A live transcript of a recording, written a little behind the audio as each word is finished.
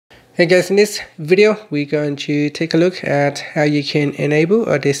Hey guys, in this video, we're going to take a look at how you can enable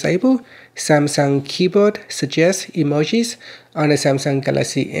or disable Samsung keyboard suggest emojis on the Samsung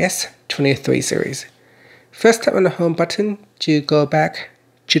Galaxy S23 series. First, tap on the home button to go back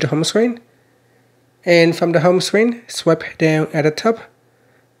to the home screen. And from the home screen, swipe down at the top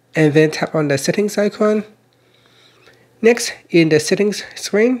and then tap on the settings icon. Next, in the settings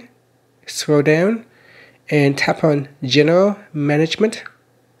screen, scroll down and tap on general management.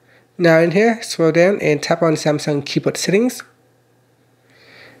 Now in here, scroll down and tap on Samsung keyboard settings.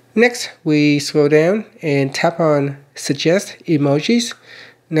 Next, we scroll down and tap on Suggest Emojis.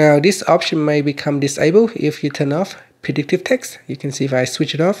 Now this option may become disabled if you turn off predictive text. You can see if I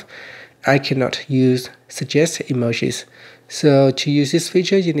switch it off, I cannot use Suggest Emojis. So to use this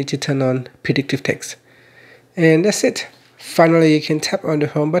feature, you need to turn on predictive text. And that's it. Finally, you can tap on the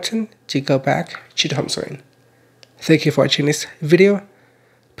home button to go back to the home screen. Thank you for watching this video.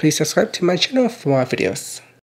 Please subscribe to my channel for more videos.